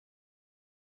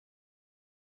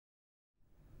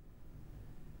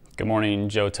Good morning,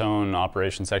 Joe Tone,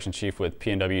 Operations Section Chief with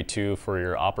PNW2 for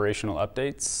your operational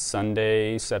updates,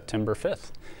 Sunday, September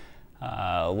 5th.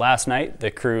 Last night, the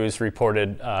crews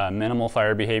reported minimal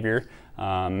fire behavior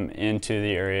into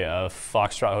the area of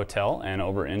Foxtrot Hotel and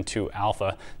over into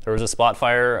Alpha. There was a spot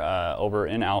fire over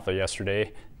in Alpha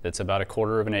yesterday that's about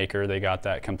 1/4 of an acre. They got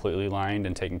that completely lined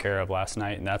and taken care of last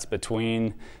night, and that's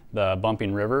between the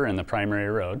Bumping River and the primary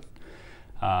road.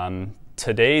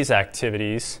 Today's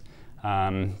activities,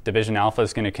 Division Alpha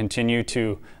is going to continue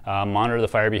to monitor the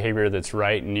fire behavior that's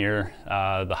right near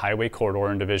the highway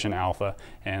corridor in Division Alpha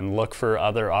and look for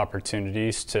other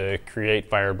opportunities to create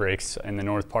fire breaks in the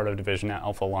north part of Division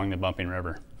Alpha along the Bumping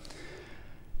River.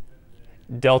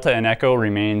 Delta and Echo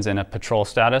remains in a patrol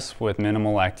status with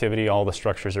minimal activity. All the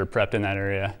structures are prepped in that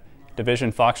area.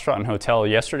 Division Foxtrot and Hotel,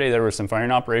 yesterday there were some firing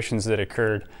operations that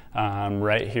occurred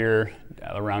right here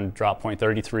around drop point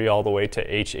 33 all the way to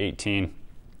H18.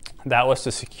 That was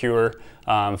to secure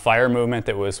fire movement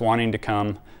that was wanting to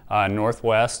come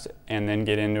northwest and then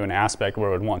get into an aspect where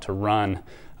it would want to run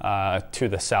to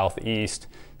the southeast.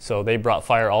 So they brought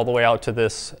fire all the way out to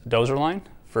this dozer line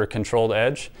for a controlled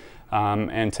edge.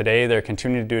 And today they're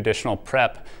continuing to do additional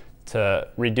prep to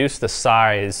reduce the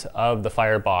size of the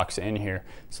firebox in here.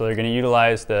 So they're going to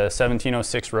utilize the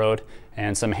 1706 road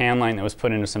and some handline that was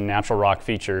put into some natural rock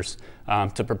features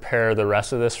to prepare the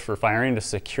rest of this for firing to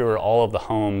secure all of the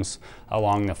homes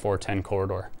along the 410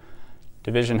 corridor.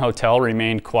 Division Hotel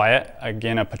remained quiet,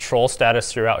 again a patrol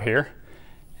status throughout here.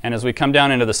 And as we come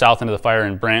down into the south end of the fire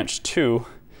in branch 2,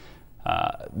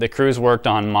 the crews worked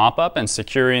on mop-up and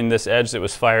securing this edge that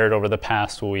was fired over the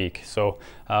past week. So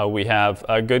we have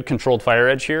a good controlled fire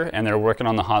edge here, and they're working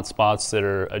on the hot spots that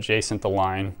are adjacent to the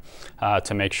line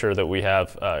to make sure that we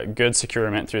have good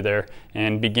securement through there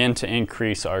and begin to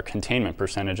increase our containment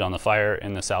percentage on the fire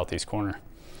in the southeast corner.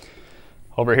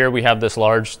 Over here we have this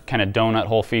large kind of donut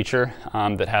hole feature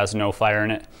that has no fire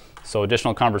in it. So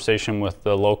additional conversation with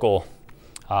the local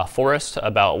forest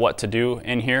about what to do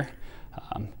in here.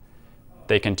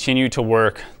 They continue to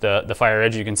work the fire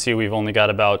edge. You can see we've only got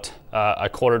about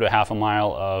 1/4 to 1/2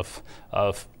 mile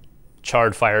of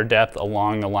charred fire depth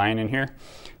along the line in here.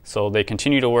 So they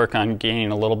continue to work on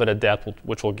gaining a little bit of depth,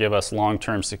 which will give us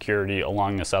long-term security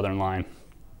along the southern line.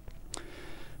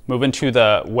 Moving to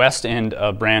the west end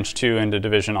of branch 2 into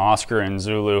Division Oscar and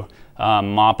Zulu,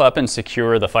 mop up and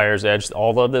secure the fire's edge.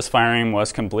 All of this firing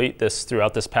was complete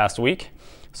throughout this past week.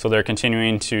 So they're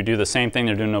continuing to do the same thing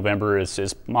they're doing in November,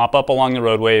 is mop up along the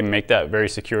roadway and make that very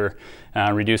secure,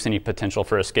 reduce any potential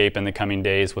for escape in the coming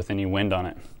days with any wind on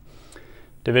it.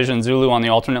 Division Zulu on the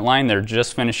alternate line, they're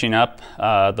just finishing up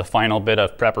the final bit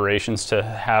of preparations to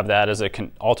have that as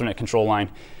an alternate control line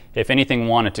if anything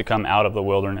wanted to come out of the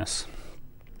wilderness.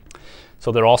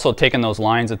 So they're also taking those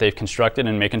lines that they've constructed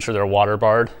and making sure they're water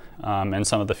barred and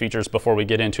some of the features before we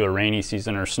get into a rainy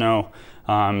season or snow,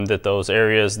 that those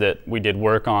areas that we did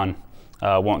work on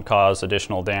won't cause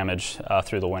additional damage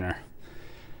through the winter.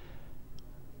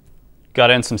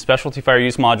 Got in some specialty fire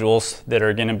use modules that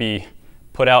are going to be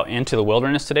put out into the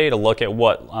wilderness today to look at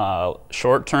what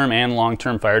short-term and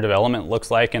long-term fire development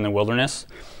looks like in the wilderness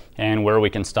and where we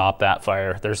can stop that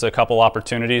fire. There's a couple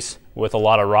opportunities with a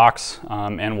lot of rocks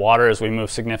and water as we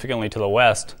move significantly to the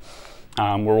west,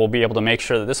 where we'll be able to make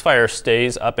sure that this fire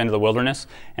stays up into the wilderness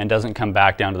and doesn't come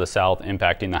back down to the south,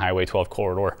 impacting the Highway 12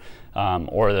 corridor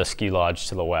or the ski lodge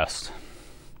to the west.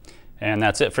 And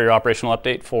that's it for your operational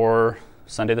update for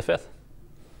Sunday the 5th.